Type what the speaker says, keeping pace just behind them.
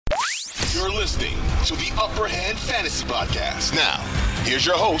listening to the Upper Hand Fantasy Podcast. Now, here's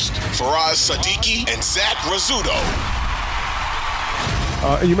your host, Faraz Siddiqui and Zach Rizzuto.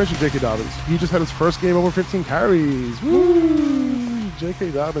 And you mentioned J.K. Dobbins. He just had his first game over 15 carries. Woo! J.K.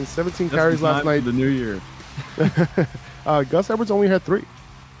 Dobbins, 17 carries last night. The new year. Gus Edwards only had 3.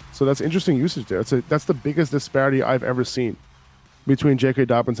 So that's interesting usage there. That's the biggest disparity I've ever seen between J.K.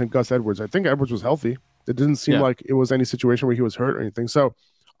 Dobbins and Gus Edwards. I think Edwards was healthy. It didn't seem like it was any situation where he was hurt or anything. So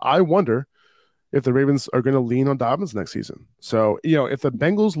I wonder if the Ravens are going to lean on Dobbins next season. So, if the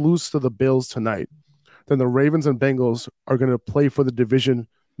Bengals lose to the Bills tonight, then the Ravens and Bengals are going to play for the division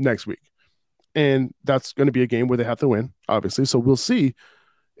next week. And that's going to be a game where they have to win, obviously. So we'll see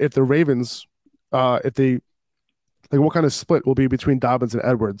if the Ravens, what kind of split will be between Dobbins and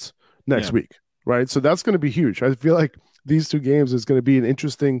Edwards next week, right? So that's going to be huge. I feel like these 2 games is going to be an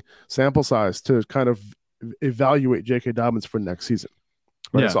interesting sample size to kind of evaluate J.K. Dobbins for next season.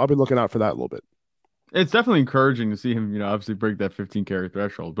 Right? So I'll be looking out for that a little bit. It's definitely encouraging to see him, obviously break that 15 carry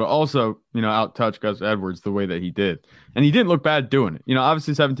threshold, but also, out touch Gus Edwards the way that he did. And he didn't look bad doing it.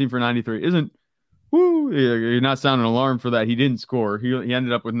 Obviously 17 for 93 isn't, you're not sounding an alarm for that. He didn't score. He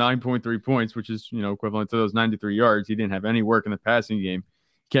ended up with 9.3 points, which is, equivalent to those 93 yards. He didn't have any work in the passing game.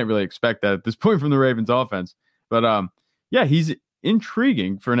 Can't really expect that at this point from the Ravens offense. But, he's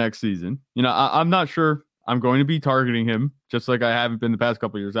intriguing for next season. I'm not sure I'm going to be targeting him, just like I haven't been the past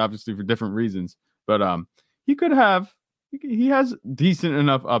couple of years, obviously for different reasons. But he has decent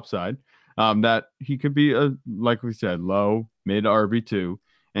enough upside that he could be like we said, low, mid RB2,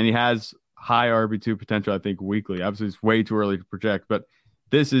 and he has high RB2 potential, I think, weekly. Obviously, it's way too early to project, but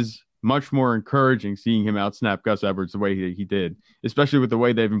this is much more encouraging seeing him outsnap Gus Edwards the way he did, especially with the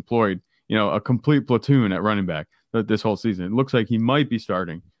way they've employed, a complete platoon at running back this whole season. It looks like he might be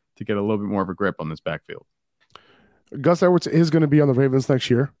starting to get a little bit more of a grip on this backfield. Gus Edwards is going to be on the Ravens next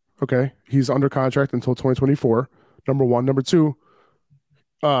year. Okay. He's under contract until 2024. Number one. Number two,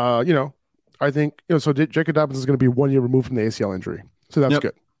 I think, so J.K. Dobbins is going to be 1 year removed from the ACL injury. So that's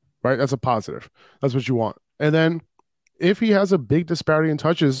good, right? That's a positive. That's what you want. And then if he has a big disparity in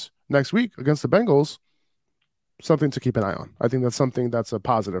touches next week against the Bengals, something to keep an eye on. I think that's something that's a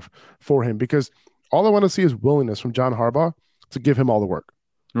positive for him because all I want to see is willingness from John Harbaugh to give him all the work.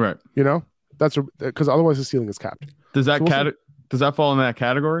 Right. That's because otherwise his ceiling is capped. Does that fall in that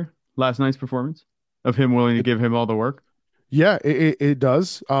category? Last night's performance of him willing to give him all the work? Yeah, it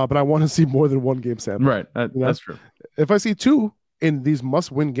does. But I want to see more than 1 game sample. Right. That's true. If I see 2 in these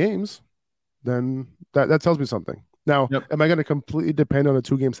must-win games, then that tells me something. Now, am I going to completely depend on a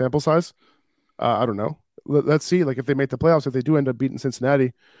 2-game sample size? I don't know. Let's see. Like if they make the playoffs, if they do end up beating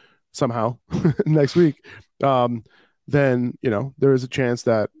Cincinnati somehow next week, then there is a chance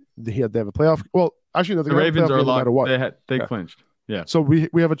that they have a playoff. Well, actually, no, the Ravens are locked. No matter what. They yeah. clinched. Yeah. So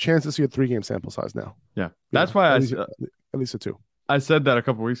we have a chance to see a 3-game sample size now. Yeah. That's why at least a 2. I said that a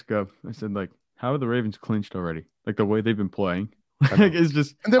couple weeks ago. I said, how are the Ravens clinched already? Like the way they've been playing. It's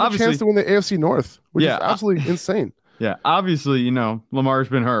just and they have a chance to win the AFC North, which is absolutely insane. Yeah. Obviously, Lamar's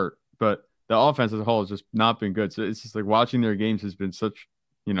been hurt, but the offense as a whole has just not been good. So it's just like watching their games has been such,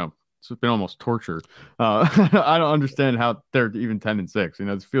 it's been almost torture. I don't understand how they're even 10-6.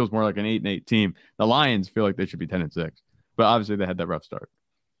 It feels more like an 8-8 team. The Lions feel like they should be 10-6. But obviously they had that rough start.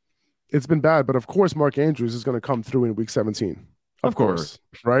 It's been bad, but of course Mark Andrews is going to come through in week 17. Of course,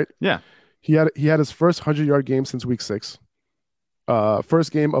 right? Yeah. He had his first 100-yard game since week 6.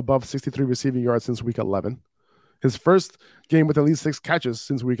 First game above 63 receiving yards since week 11. His first game with at least 6 catches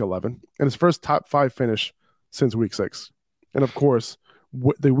since week 11, and his first top 5 finish since week 6. And of course,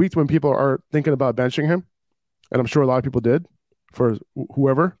 the week when people are thinking about benching him, and I'm sure a lot of people did for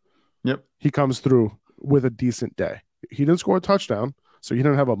whoever, he comes through with a decent day. He didn't score a touchdown, so he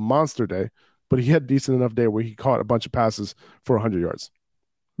didn't have a monster day, but he had a decent enough day where he caught a bunch of passes for 100 yards.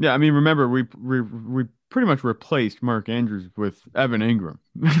 Yeah, I mean, remember, we pretty much replaced Mark Andrews with Evan Ingram.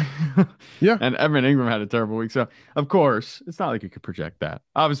 Yeah. And Evan Ingram had a terrible week. So, of course, it's not like you could project that.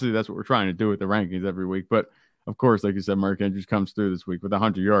 Obviously, that's what we're trying to do with the rankings every week. But, of course, like you said, Mark Andrews comes through this week with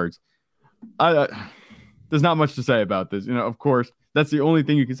 100 yards. There's not much to say about this. Of course, that's the only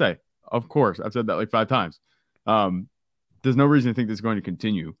thing you can say. Of course. I've said that like 5 times. There's no reason to think this is going to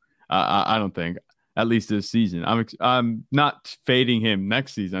continue. I don't think, at least this season. I'm not fading him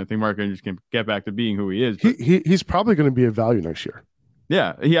next season. I think Mark Andrews can get back to being who he is. He's probably going to be a value next year.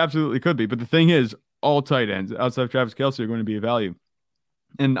 Yeah, he absolutely could be. But the thing is, all tight ends outside of Travis Kelce are going to be a value.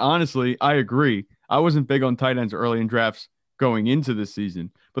 And honestly, I agree. I wasn't big on tight ends early in drafts going into this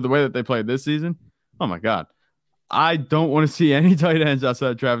season. But the way that they played this season, oh my God. I don't want to see any tight ends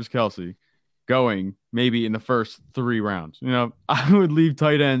outside of Travis Kelce going maybe in the first 3 rounds. I would leave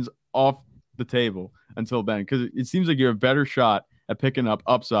tight ends off the table until then, because it seems like you have a better shot at picking up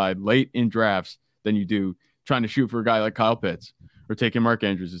upside late in drafts than you do trying to shoot for a guy like Kyle Pitts or taking Mark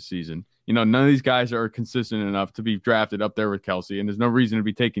Andrews this season. None of these guys are consistent enough to be drafted up there with Kelsey, and there's no reason to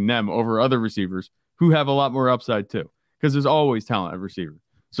be taking them over other receivers who have a lot more upside too, because there's always talent at receiver.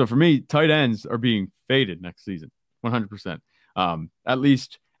 So for me, tight ends are being faded next season, 100%, at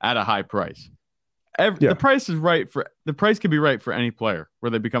least at a high price. The price is right the price can be right for any player where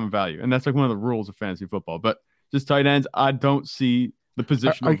they become a value, and that's like one of the rules of fantasy football. But just tight ends, I don't see the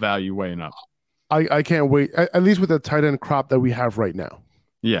positional value weighing up. I can't wait, at least with the tight end crop that we have right now.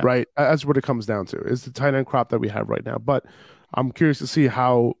 Yeah. Right. That's what it comes down to, is the tight end crop that we have right now. But I'm curious to see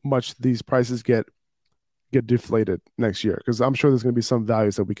how much these prices get deflated next year, because I'm sure there's going to be some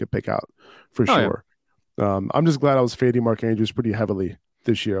values that we could pick out for sure. Yeah. I'm just glad I was fading Mark Andrews pretty heavily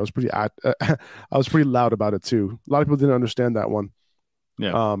this year. I was pretty loud about it too. A lot of people didn't understand that one.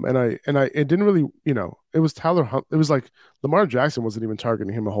 Yeah. It didn't really, it was Tyler Hunt. It was like Lamar Jackson wasn't even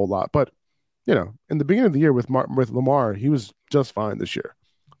targeting him a whole lot, but in the beginning of the year with Lamar, he was just fine this year.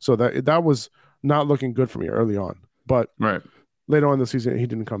 So that was not looking good for me early on. But later on in the season, he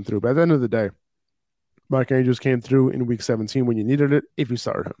didn't come through. But at the end of the day, Mark Andrews came through in week 17 when you needed it, if you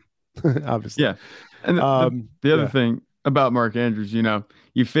started him, obviously. Yeah. And the other thing about Mark Andrews,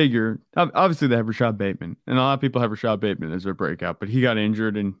 you figure, obviously they have Rashad Bateman, and a lot of people have Rashad Bateman as their breakout, but he got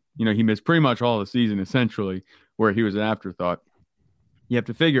injured and, he missed pretty much all the season, essentially, where he was an afterthought. You have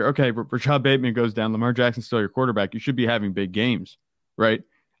to figure, okay, Rashad Bateman goes down, Lamar Jackson's still your quarterback. You should be having big games, right?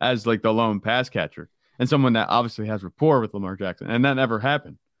 As like the lone pass catcher and someone that obviously has rapport with Lamar Jackson. And that never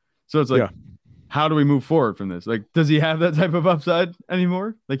happened. So it's like, how do we move forward from this? Like, does he have that type of upside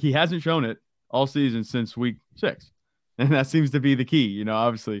anymore? Like, he hasn't shown it all season since week 6. And that seems to be the key,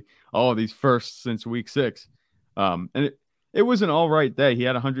 obviously all of these firsts since week 6. And it was an all right day. He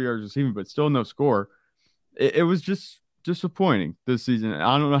had 100 yards receiving, but still no score. It was just disappointing this season.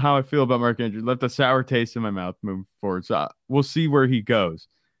 I don't know how I feel about Mark Andrews. Left a sour taste in my mouth moving forward. So we'll see where he goes.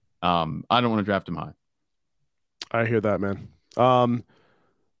 I don't want to draft him high. I hear that, man.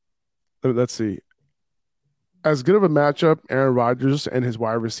 Let's see. As good of a matchup Aaron Rodgers and his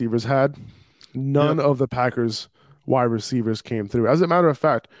wide receivers had, none of the Packers wide receivers came through. As a matter of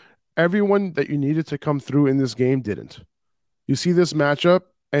fact, everyone that you needed to come through in this game didn't. You see this matchup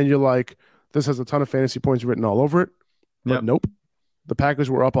and you're like, this has a ton of fantasy points written all over it. But nope. The Packers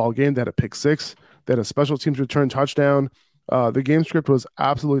were up all game. They had a pick 6. They had a special teams return touchdown. The game script was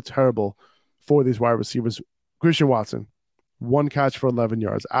absolutely terrible for these wide receivers. Christian Watson, 1 catch for 11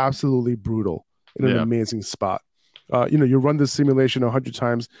 yards. Absolutely brutal in an amazing spot. You run this simulation 100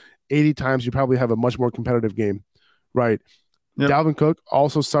 times, 80 times, you probably have a much more competitive game, right? Dalvin Cook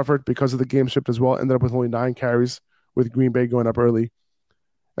also suffered because of the game script as well. Ended up with only 9 carries with Green Bay going up early.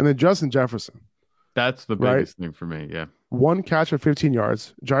 And then Justin Jefferson. That's the biggest thing for me, 1 catch for 15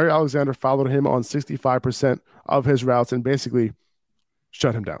 yards. Jair Alexander followed him on 65% of his routes and basically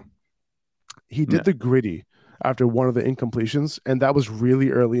shut him down. He did the gritty after one of the incompletions, and that was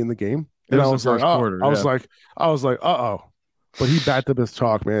really early in the game. And I was like, uh-oh. But he backed up his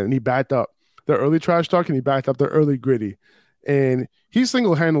talk, man. And he backed up the early trash talk, and he backed up the early gritty. And he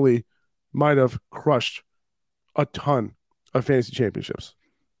single-handedly might have crushed a ton of fantasy championships.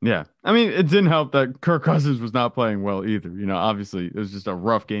 Yeah. I mean, it didn't help that Kirk Cousins was not playing well either. Obviously, it was just a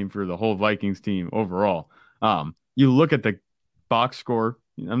rough game for the whole Vikings team overall. You look at the box score.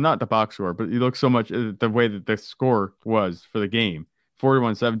 Not the box score, but you look so much at the way that the score was for the game.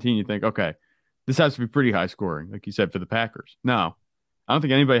 41-17, you think, okay, this has to be pretty high scoring, like you said, for the Packers. No, I don't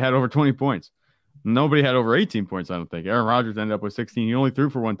think anybody had over 20 points. Nobody had over 18 points, I don't think. Aaron Rodgers ended up with 16. He only threw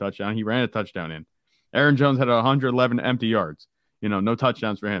for 1 touchdown. He ran a touchdown in. Aaron Jones had 111 empty yards. No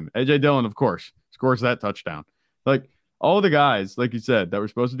touchdowns for him. A.J. Dillon, of course, scores that touchdown. Like, all the guys, like you said, that were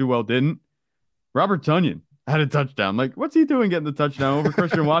supposed to do well didn't. Robert Tonyan had a touchdown. Like, what's he doing getting the touchdown over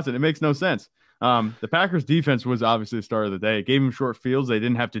Christian Watson? It makes no sense. The Packers defense was obviously the star of the day. It gave them short fields. They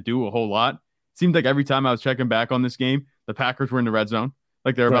didn't have to do a whole lot. It seemed like every time I was checking back on this game, the Packers were in the red zone.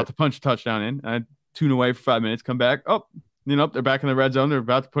 Like, they were about to punch a touchdown in. I tune away for 5 minutes, come back. Oh, they're back in the red zone. They're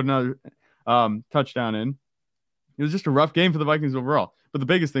about to put another touchdown in. It was just a rough game for the Vikings overall. But the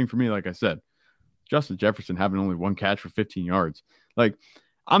biggest thing for me, like I said, Justin Jefferson having only 1 catch for 15 yards. Like,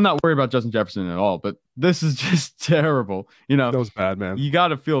 I'm not worried about Justin Jefferson at all, but this is just terrible. That was bad, man. You got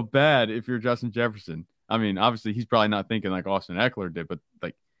to feel bad if you're Justin Jefferson. I mean, obviously, he's probably not thinking like Austin Eckler did, but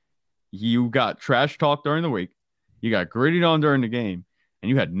like, you got trash talk during the week, you got gritted on during the game, and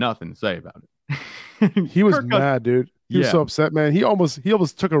you had nothing to say about it. He was mad, dude. He was so upset, man. He almost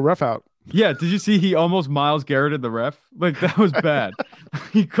took a ref out Yeah, did you see he almost Myles Garretted the ref? Like, that was bad.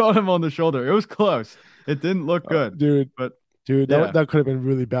 He caught him on the shoulder. It was close. It didn't look good. Dude, yeah. that could have been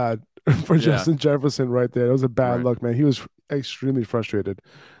really bad for Justin Jefferson right there. It was a bad look, man. He was extremely frustrated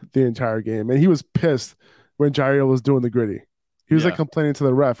the entire game. And he was pissed when Jair was doing the gritty. He was like complaining to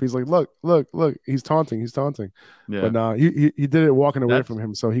the ref. He's like, look, he's taunting. Yeah. But no, he did it walking away from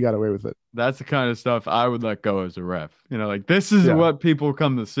him, so he got away with it. That's the kind of stuff I would let go as a ref. You know, like, this is what people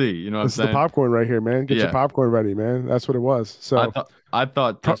come to see. You know what I'm saying? This is the popcorn right here, man. Get your popcorn ready, man. That's what it was. So I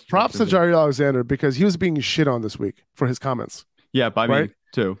thought props to Jair Alexander, because he was being shit on this week for his comments. Yeah, by me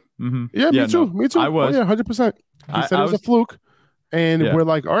too. Mm-hmm. Yeah, me too. Me too. I was. 100%. He said it was a fluke. And we're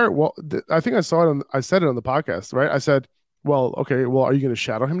like, all right, well, I think I said it on the podcast, right? I said, well, okay, well, are you going to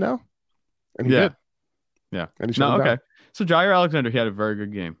shadow him now? And he did. Yeah. And he shut him down. So Jair Alexander, he had a very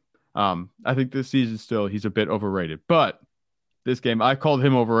good game. I think this season still he's a bit overrated, but this game I called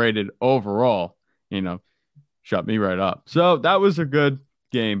him overrated overall. You know, shut me right up. So that was a good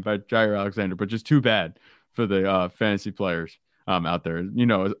game by Jair Alexander, but just too bad for the fantasy players out there. You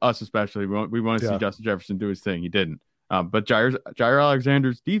know, us especially. We want to see Justin Jefferson do his thing. He didn't. But Jair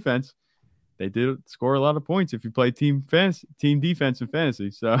Alexander's defense, they did score a lot of points if you play team defense in fantasy.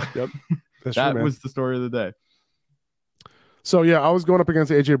 So that was the story of the day. So I was going up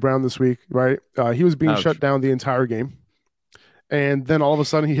against AJ Brown this week, right? He was being shut down the entire game, and then all of a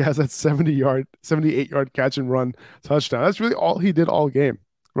sudden he has that 78-yard catch and run touchdown. That's really all he did all game,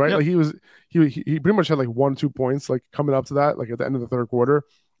 right? Like he pretty much had like 1-2 points like coming up to that, like at the end of the third quarter,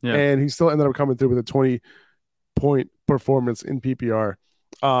 and he still ended up coming through with a 20-point performance in PPR.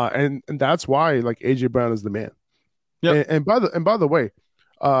 And that's why like AJ Brown is the man. Yeah. And by the way,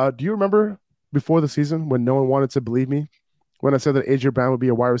 do you remember before the season when no one wanted to believe me when I said that AJ Brown would be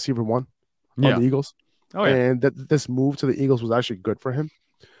a wide receiver 1 on the Eagles? Oh, yeah. And that this move to the Eagles was actually good for him.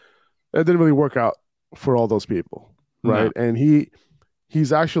 It didn't really work out for all those people, right? No. And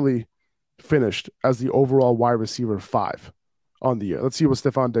he's actually finished as the overall wide receiver 5 on the year. Let's see what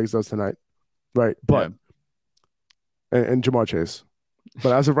Stephon Diggs does tonight, right? But and Jamar Chase.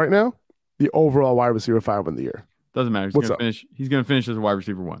 But as of right now, the overall wide receiver 5 on the year. Doesn't matter. He's going to finish as a wide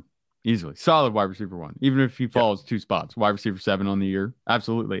receiver 1. Easily. Solid wide receiver 1. Even if he falls 2 spots. Wide receiver 7 on the year.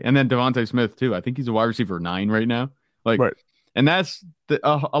 Absolutely. And then Devontae Smith, too. I think he's a wide receiver 9 right now. Like, and that's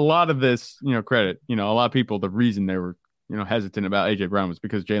a lot of this, credit. A lot of people, the reason they were, hesitant about AJ Brown was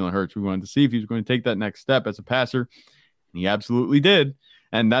because Jalen Hurts. We wanted to see if he was going to take that next step as a passer. And he absolutely did.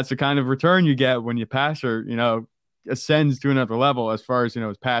 And that's the kind of return you get when your passer, ascends to another level as far as,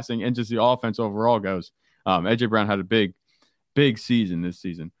 his passing and just the offense overall goes. AJ Brown had a big season this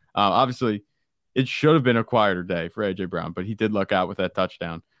season. Obviously, it should have been a quieter day for AJ Brown, but he did luck out with that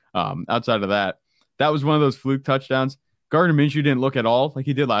touchdown. Outside of that, that was one of those fluke touchdowns. Gardner Minshew didn't look at all like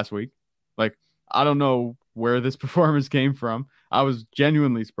he did last week. Like, I don't know where this performance came from. I was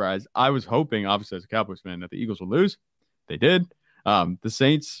genuinely surprised. I was hoping, obviously, as a Cowboys fan, that the Eagles would lose. They did. The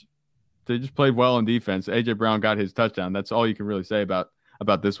Saints, they just played well on defense. AJ Brown got his touchdown. That's all you can really say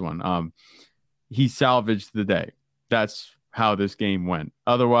about this one. He salvaged the day. That's how this game went.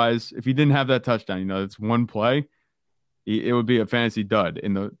 Otherwise, if he didn't have that touchdown, it's one play, it would be a fantasy dud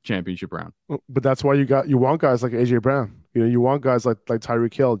in the championship round. But that's why you want guys like AJ Brown. You want guys like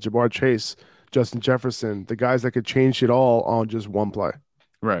Tyreek Hill, Jamar Chase, Justin Jefferson, the guys that could change it all on just one play.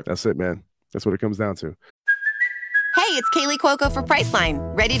 Right. That's it, man. That's what it comes down to. Hey, it's Kaylee Cuoco for Priceline.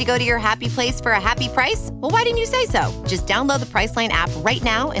 Ready to go to your happy place for a happy price? Well, why didn't you say so? Just download the Priceline app right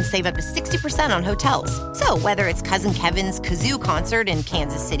now and save up to 60% on hotels. So whether it's Cousin Kevin's Kazoo Concert in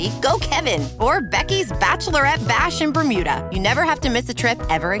Kansas City, go Kevin, or Becky's Bachelorette Bash in Bermuda, you never have to miss a trip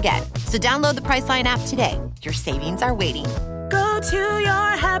ever again. So download the Priceline app today. Your savings are waiting. Go to your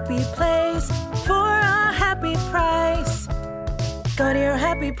happy place for a happy price. Go to your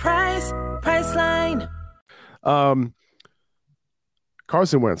happy price, Priceline.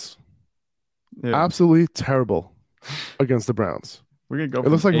 Carson Wentz, absolutely terrible against the Browns. We're gonna go. It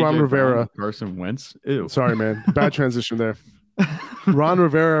looks like Ron Rivera. Carson Wentz. Ew. Sorry, man. Bad transition there. Ron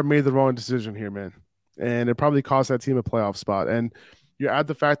Rivera made the wrong decision here, man, and it probably cost that team a playoff spot. And you add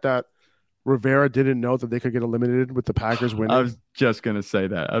the fact that Rivera didn't know that they could get eliminated with the Packers winning. I was just gonna say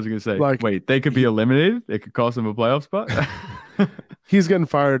that. I was gonna say, wait, they could be eliminated. It could cost them a playoff spot. He's getting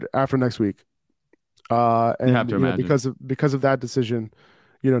fired after next week. And you have to imagine. because of that decision,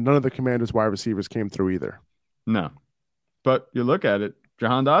 none of the Commanders' wide receivers came through either. No, but you look at it,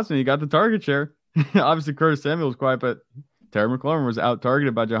 Jahan Dotson, he got the target share. Obviously, Curtis Samuel was quiet, but Terry McLaurin was out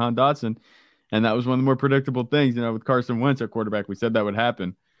targeted by Jahan Dotson, and that was one of the more predictable things. With Carson Wentz at quarterback, we said that would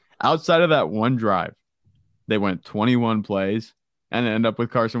happen. Outside of that one drive, they went 21 plays, and end up with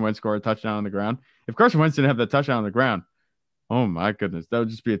Carson Wentz score a touchdown on the ground. If Carson Wentz didn't have that touchdown on the ground, oh my goodness, that would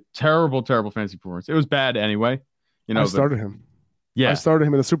just be a terrible, terrible fantasy performance. It was bad anyway. I started him. Yeah, I started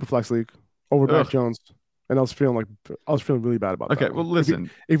him in a Superflex league over Mac Jones, and I was feeling really bad about that. Okay, well,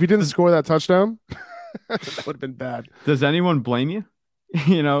 listen, if he didn't score that touchdown, that would have been bad. Does anyone blame you?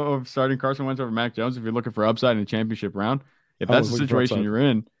 Of starting Carson Wentz over Mac Jones if you're looking for upside in a championship round? If that's the situation you're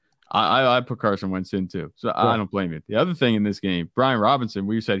in, I put Carson Wentz in too. So I don't blame you. The other thing in this game, Brian Robinson,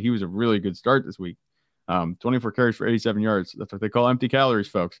 we said he was a really good start this week. 24 carries for 87 yards. That's what they call empty calories,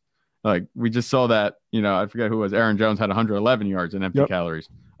 folks. Like we just saw that, I forget who it was. Aaron Jones had 111 yards in empty calories.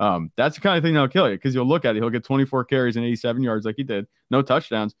 That's the kind of thing that'll kill you because you'll look at it. He'll get 24 carries and 87 yards like he did. No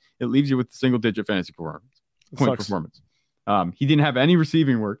touchdowns. It leaves you with single digit fantasy performance. He didn't have any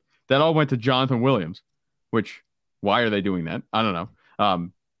receiving work. That all went to Jonathan Williams, which why are they doing that? I don't know.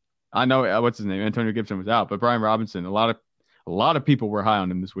 I know what's his name. Antonio Gibson was out, but Brian Robinson, a lot of people were high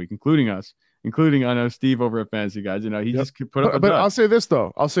on him this week, including us. Including, I know, Steve over at Fantasy Guys. He just put up. But I'll say this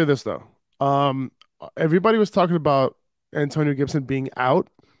though. Everybody was talking about Antonio Gibson being out,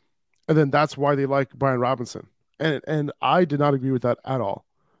 and then that's why they like Brian Robinson. And I did not agree with that at all.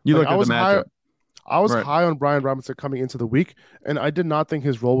 You looked at the matchup. I was high on Brian Robinson coming into the week, and I did not think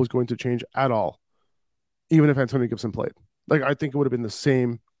his role was going to change at all, even if Antonio Gibson played. I think it would have been the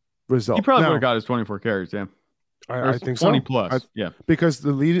same result. He probably would have got his 24 carries, yeah. I think 20 so. plus, yeah. Because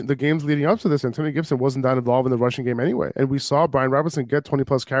the games leading up to this, Antonio Gibson wasn't that involved in the rushing game anyway, and we saw Brian Robinson get 20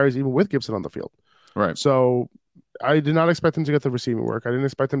 plus carries even with Gibson on the field. Right. So I did not expect him to get the receiving work. I didn't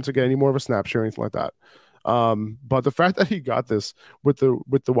expect him to get any more of a snap share or anything like that. But the fact that he got this with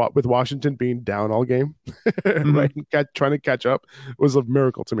Washington being down all game, right, trying to catch up was a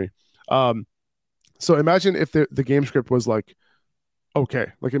miracle to me. So imagine if the game script was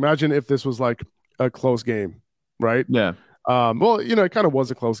okay, imagine if this was a close game. Right. Yeah. Well, it kind of was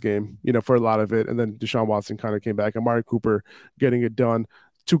a close game, for a lot of it. And then Deshaun Watson kind of came back. Amari Cooper getting it done.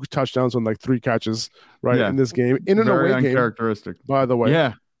 2 touchdowns on 3 catches, right? In this game. In an Very away game. Uncharacteristic. By the way.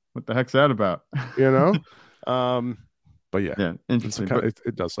 Yeah. What the heck's that about? But yeah. Yeah. Interesting.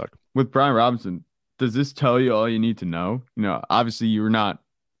 It does suck. With Brian Robinson, does this tell you all you need to know? Obviously you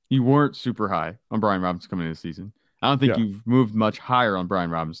weren't super high on Brian Robinson coming into the season. I don't think you've moved much higher on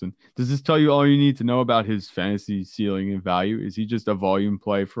Brian Robinson. Does this tell you all you need to know about his fantasy ceiling and value? Is he just a volume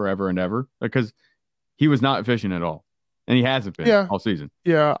play forever and ever? Because he was not efficient at all, and he hasn't been all season.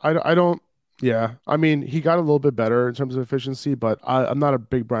 Yeah, I don't. Yeah, I mean, he got a little bit better in terms of efficiency, but I'm not a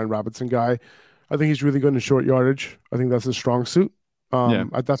big Brian Robinson guy. I think he's really good in short yardage. I think that's his strong suit.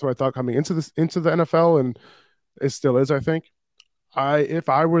 That's what I thought coming into the NFL, and it still is. I think if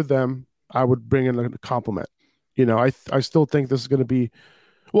I were them, I would bring in a compliment. I still think this is going to be,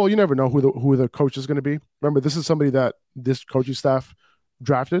 well, you never know who the coach is going to be. Remember, this is somebody that this coaching staff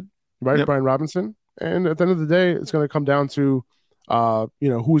drafted, right? Yep. Brian Robinson. And at the end of the day, it's going to come down to,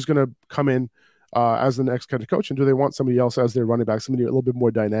 who's going to come in as the next kind of coach. And do they want somebody else as their running back, somebody a little bit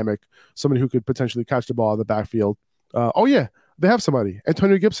more dynamic, somebody who could potentially catch the ball out of the backfield? They have somebody,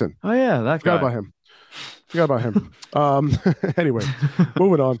 Antonio Gibson. Oh, yeah, that guy. Forgot about him. Anyway,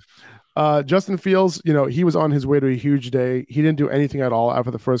 moving on. Justin Fields, he was on his way to a huge day. He didn't do anything at all after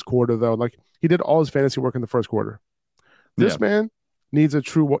the first quarter, though. He did all his fantasy work in the first quarter. This man needs a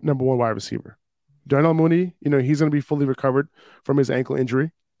true number 1 wide receiver. Darnell Mooney, he's going to be fully recovered from his ankle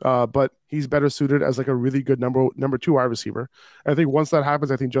injury, but he's better suited as a really good number 2 wide receiver. And I think once that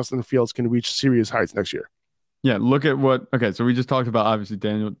happens, I think Justin Fields can reach serious heights next year. Yeah, look at so we just talked about obviously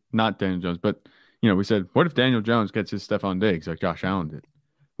not Daniel Jones, but we said, what if Daniel Jones gets his Stephon Diggs like Josh Allen did?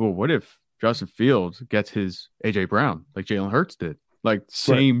 Well, what if Justin Fields gets his A.J. Brown like Jalen Hurts did?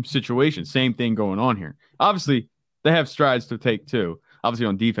 Same situation, same thing going on here. Obviously, they have strides to take too, obviously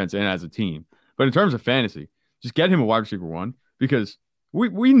on defense and as a team. But in terms of fantasy, just get him a wide receiver 1 because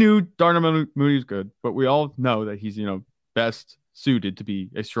we knew Darnell Mooney was good, but we all know that he's, best suited to be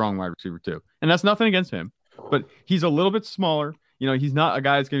a strong wide receiver 2. And that's nothing against him, but he's a little bit smaller. He's not a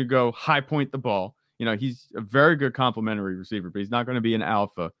guy that's going to go high point the ball. He's a very good complementary receiver, but he's not going to be an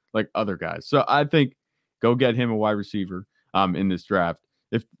alpha like other guys. So I think go get him a wide receiver in this draft.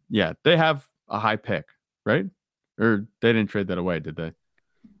 They have a high pick, right? Or they didn't trade that away, did they?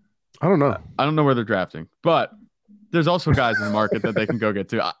 I don't know. I don't know where they're drafting, but there's also guys in the market that they can go get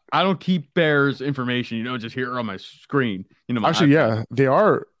to. I don't keep Bears information, just here on my screen. Actually, they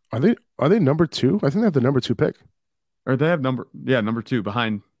are. Are they number 2? I think they have the number 2 pick. Or they have number 2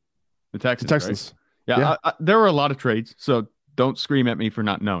 behind the Texans. Right? Yeah. There were a lot of trades, so don't scream at me for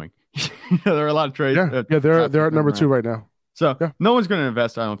not knowing. There are a lot of trades. Yeah, they're at number 2 right now. So no one's going to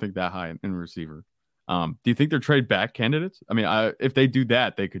invest, I don't think, that high in receiver. Do you think they're trade back candidates? I mean, if they do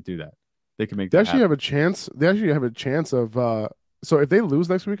that, they could do that. They could make. They actually have a chance. They actually have a chance of. So if they lose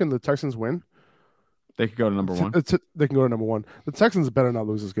next week and the Texans win, they could go to number one. They can go to number one. The Texans better not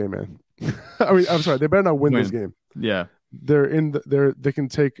lose this game, man. I mean, I'm sorry, they better not win this game. Yeah, they can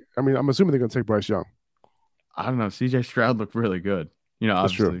take. I mean, I'm assuming they're going to take Bryce Young. I don't know. CJ Stroud looked really good. You know,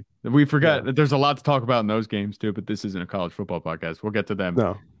 That's obviously we forget that there's a lot to talk about in those games too. But this isn't a college football podcast. We'll get to them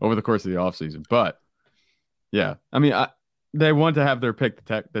over the course of the offseason. But yeah, I mean, they want to have their pick,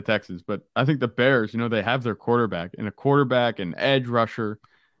 the Texans, but I think the Bears, you know, they have their quarterback, an edge rusher,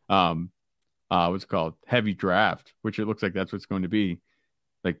 what's it called, heavy draft, which it looks like that's what's going to be.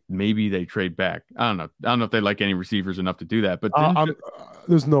 Like maybe they trade back. I don't know if they like any receivers enough to do that, but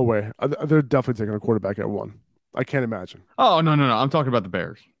there's no way. They're definitely taking a quarterback at 1. I can't imagine. Oh no! I'm talking about the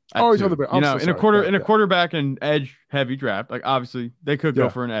Bears. Oh, he's on the Bears. You know, in a quarterback and edge heavy draft, like obviously they could go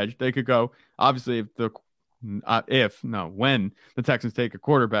for an edge. They could go obviously when the Texans take a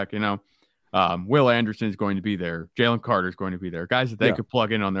quarterback, you know, Will Anderson is going to be there. Jalen Carter is going to be there. Guys that they could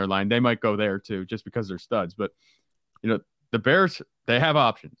plug in on their line. They might go there too, just because they're studs. But you know, the Bears, they have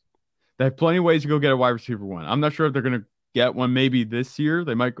options. They have plenty of ways to go get a wide receiver 1. I'm not sure if they're going to get one maybe this year.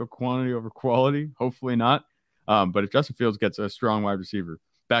 They might go quantity over quality. Hopefully not. But if Justin Fields gets a strong wide receiver,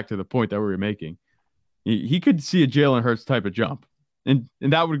 back to the point that we were making, he could see a Jalen Hurts type of jump. And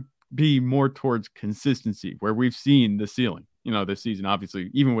that would be more towards consistency, where we've seen the ceiling, you know, this season, obviously,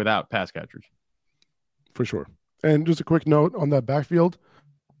 even without pass catchers. For sure. And just a quick note on that backfield,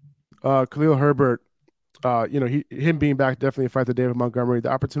 Khalil Herbert, you know, him being back definitely a fight to David Montgomery.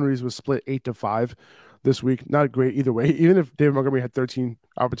 The opportunities was split 8-5 this week. Not great either way. Even if David Montgomery had 13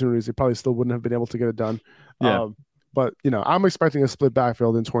 opportunities, they probably still wouldn't have been able to get it done. Yeah. But, you know, I'm expecting a split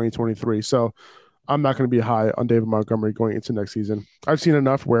backfield in 2023. So I'm not going to be high on David Montgomery going into next season. I've seen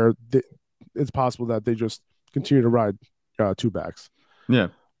enough where it's possible that they just continue to ride 2 backs. Yeah.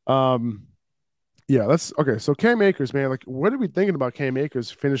 Yeah, okay. So Cam Akers, man, like, what are we thinking about Cam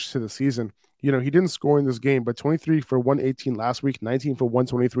Akers finish to the season? You know, he didn't score in this game, but 23 for 118 last week, 19 for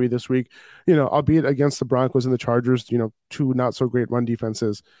 123 this week. You know, albeit against the Broncos and the Chargers, you know, 2 not so great run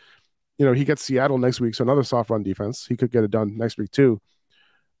defenses. You know, he gets Seattle next week, so another soft run defense. He could get it done next week too.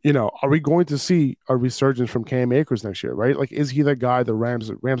 You know, are we going to see a resurgence from Cam Akers next year, right? Like, is he the guy the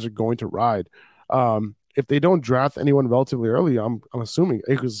Rams are going to ride? If they don't draft anyone relatively early, I'm assuming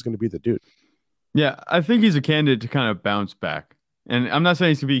Akers is going to be the dude. Yeah, I think he's a candidate to kind of bounce back. And I'm not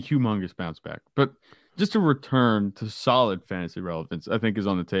saying it's going to be a humongous bounce back, but just a return to solid fantasy relevance, I think, is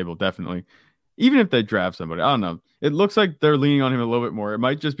on the table, definitely. Even if they draft somebody, I don't know. It looks like they're leaning on him a little bit more. It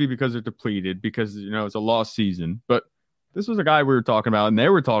might just be because they're depleted, because, you know, it's a lost season. But this was a guy we were talking about, and they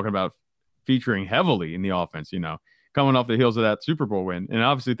were talking about featuring heavily in the offense, you know, coming off the heels of that Super Bowl win. And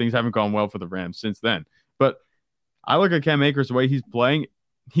obviously things haven't gone well for the Rams since then. But I look at Cam Akers, the way he's playing,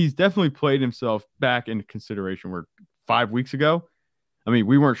 he's definitely played himself back into consideration, where 5 weeks ago, I mean,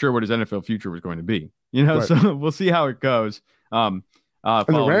 we weren't sure what his NFL future was going to be, you know, right. So we'll see how it goes. And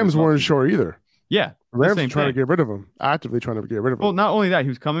the Rams weren't sure either. Yeah. The Rams were trying to get rid of him, actively trying to get rid of him. Well, not only that, he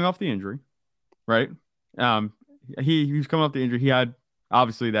was coming off the injury, right? He was coming off the injury. He had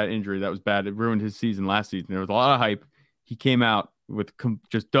obviously that injury that was bad. It ruined his season last season. There was a lot of hype. He came out with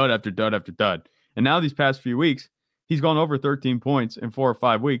just dud after dud after dud. And now these past few weeks, he's gone over 13 points in 4 or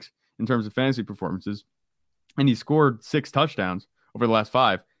 5 weeks in terms of fantasy performances. And he scored 6 touchdowns over the last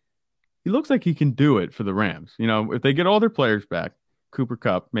 5. He looks like he can do it for the Rams. You know, if they get all their players back, Cooper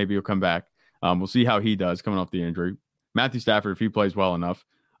Kupp, maybe he'll come back. We'll see how he does coming off the injury. Matthew Stafford, if he plays well enough,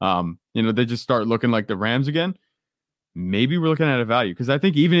 you know, they just start looking like the Rams again. Maybe we're looking at a value, because I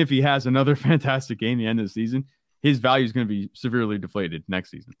think even if he has another fantastic game at the end of the season, his value is going to be severely deflated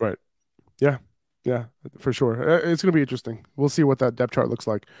next season. Right. Yeah. Yeah, for sure. It's going to be interesting. We'll see what that depth chart looks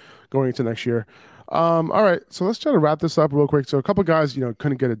like going into next year. All right, so let's try to wrap this up real quick. So a couple guys, you know,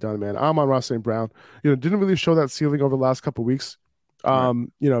 couldn't get it done, man. Amon-Ra St. Brown, you know, didn't really show that ceiling over the last couple of weeks. Right.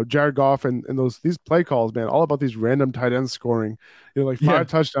 You know, Jared Goff and these play calls, man, all about these random tight ends scoring. You know, like 5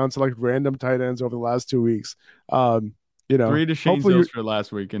 touchdowns to like random tight ends over the last 2 weeks. You know, 3 to Shane Zylstra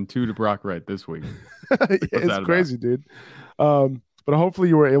last week and 2 to Brock Wright this week. It's crazy, dude. But hopefully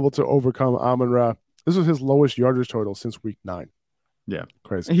you were able to overcome Amon-Ra. This was his lowest yardage total since week 9. Yeah.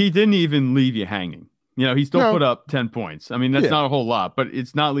 Crazy. He didn't even leave you hanging. You know, he still put up 10 points. I mean, that's not a whole lot, but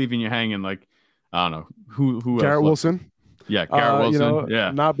it's not leaving you hanging like, I don't know, who Garrett Wilson. Yeah, Garrett Wilson. You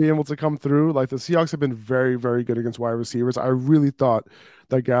know, not being able to come through. Like, the Seahawks have been very, very good against wide receivers. I really thought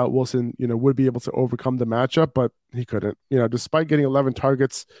that Garrett Wilson, you know, would be able to overcome the matchup, but he couldn't. You know, despite getting 11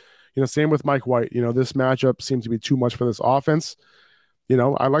 targets, you know, same with Mike White. You know, this matchup seemed to be too much for this offense.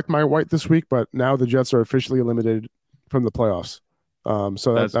 I liked Mike White this week, but now the Jets are officially eliminated from the playoffs.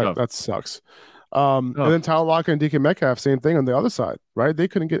 So that sucks. And then Tyler Lockett and DK Metcalf, same thing on the other side, right? They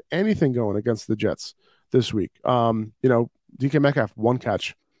couldn't get anything going against the Jets this week. DK Metcalf, 1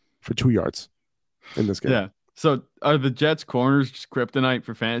 catch for 2 yards in this game. Yeah. So are the Jets corners just kryptonite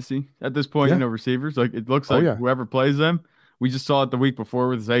for fantasy at this point? Receivers, like it looks like whoever plays them. We just saw it the week before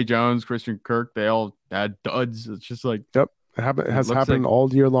with Zay Jones, Christian Kirk. They all had duds. It's just like it has happened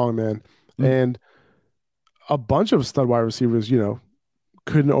all year long, man. Mm-hmm. And a bunch of stud wide receivers,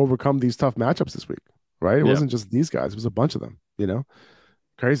 couldn't overcome these tough matchups this week, right? It wasn't just these guys; it was a bunch of them.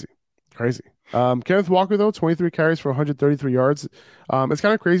 Crazy. Kenneth Walker, though, 23 carries for 133 yards. It's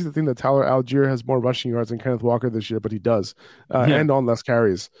kind of crazy to think that Tyler Algier has more rushing yards than Kenneth Walker this year, but he does, and on less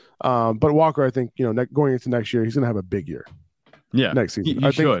carries. But Walker, I think, going into next year, he's going to have a big year. Yeah, next season.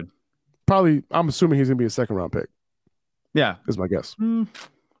 He should. Probably, I'm assuming he's going to be a second-round pick. Yeah. Is my guess. I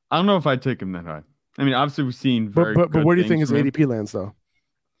don't know if I'd take him that high. I mean, obviously, we've seen But where do you think his ADP lands, though?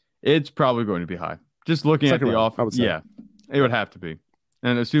 It's probably going to be high. Just looking at the offense, it would have to be.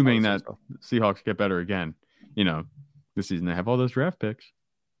 And assuming that Seahawks get better again, this season they have all those draft picks.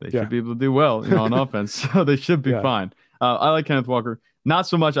 They should be able to do well, on offense. So they should be fine. I like Kenneth Walker. Not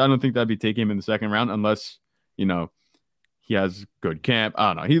so much. I don't think that'd be taking him in the second round unless, he has good camp.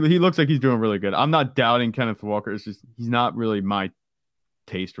 I don't know. He looks like he's doing really good. I'm not doubting Kenneth Walker. It's just he's not really my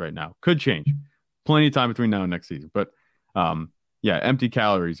taste right now. Could change. Plenty of time between now and next season. But empty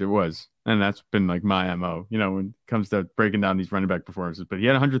calories it was. And that's been like my MO, when it comes to breaking down these running back performances. But he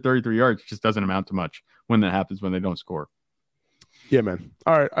had 133 yards, just doesn't amount to much when that happens, when they don't score. Yeah, man.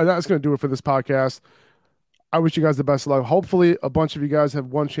 All right. That's going to do it for this podcast. I wish you guys the best of luck. Hopefully, a bunch of you guys have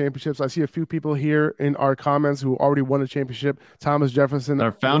won championships. I see a few people here in our comments who already won a championship. Thomas Jefferson,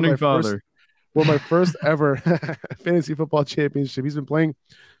 our founding father. My first ever fantasy football championship. He's been playing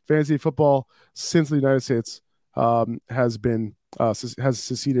fantasy football since the United States has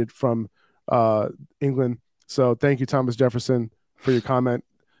seceded from England. So thank you, Thomas Jefferson, for your comment.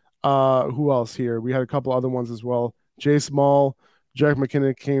 Who else here? We had a couple other ones as well. Jay Small, Jack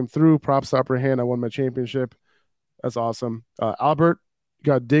McKinnon came through. Props to Upper Hand. I won my championship. That's awesome. Albert, you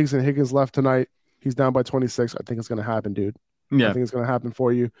got Diggs and Higgins left tonight. He's down by 26. I think it's going to happen, dude. Yeah. I think it's going to happen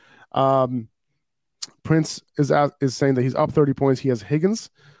for you. Prince is saying that he's up 30 points. He has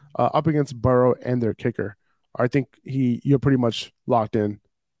Higgins up against Burrow and their kicker. I think you're pretty much locked in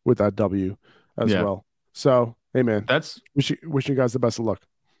with that W as well. So, hey, man, wish you guys the best of luck.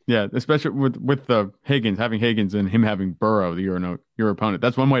 Yeah, especially with the Higgins, having Higgins and him having Burrow, your opponent.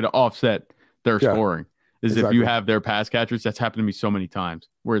 That's one way to offset their scoring. Is exactly. If you have their pass catchers. That's happened to me so many times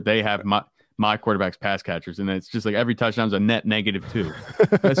where they have my quarterback's pass catchers, and it's just like every touchdown's a net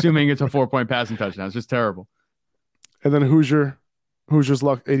 -2. Assuming it's a 4-point passing touchdown. It's just terrible. And then Hoosiers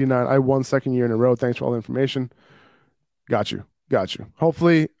luck 89. I won second year in a row. Thanks for all the information. Got you.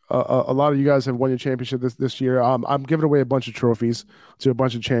 Hopefully, a lot of you guys have won your championship this year. I'm giving away a bunch of trophies to a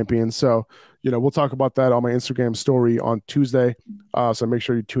bunch of champions. So, we'll talk about that on my Instagram story on Tuesday. So make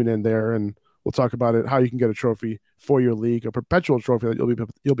sure you tune in there, and we'll talk about it, how you can get a trophy for your league, a perpetual trophy that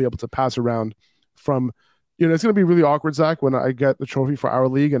you'll be able to pass around from. It's going to be really awkward, Zach, when I get the trophy for our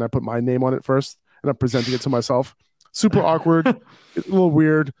league and I put my name on it first and I'm presenting it to myself. Super awkward, a little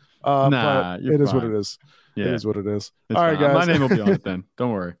weird, but it is what it is. Yeah. It is what it is. All right, guys. My name will be on it then.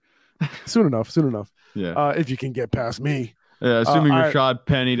 Don't worry. Soon enough. Yeah. If you can get past me. Yeah, assuming Rashad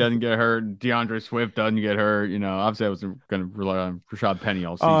Penny doesn't get hurt, DeAndre Swift doesn't get hurt. Obviously I wasn't going to rely on Rashad Penny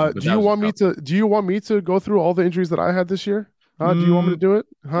all season. Do you want me to go through all the injuries that I had this year? Do you want me to do it?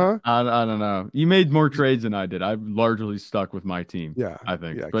 Huh? I don't know. You made more trades than I did. I've largely stuck with my team. Yeah, I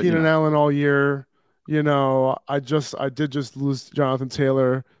think. Yeah, but, Keenan Allen all year. I did just lose Jonathan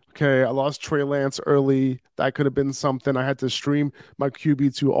Taylor. Okay, I lost Trey Lance early. That could have been something. I had to stream my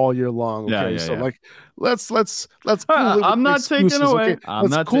QB2 all year long. Okay, let's cool it. I'm not taking away.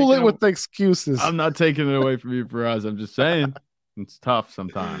 Let's cool it with the excuses. I'm not taking it away from you, Faraz. I'm just saying it's tough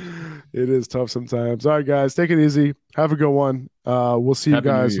sometimes. It is tough sometimes. All right, guys, take it easy. Have a good one. We'll see you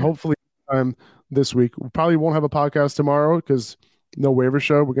guys hopefully this week. We probably won't have a podcast tomorrow because no waiver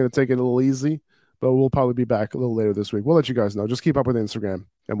show. We're going to take it a little easy. But we'll probably be back a little later this week. We'll let you guys know. Just keep up with Instagram,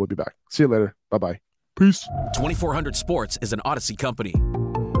 and we'll be back. See you later. Bye-bye. Peace. 2400 Sports is an Odyssey company.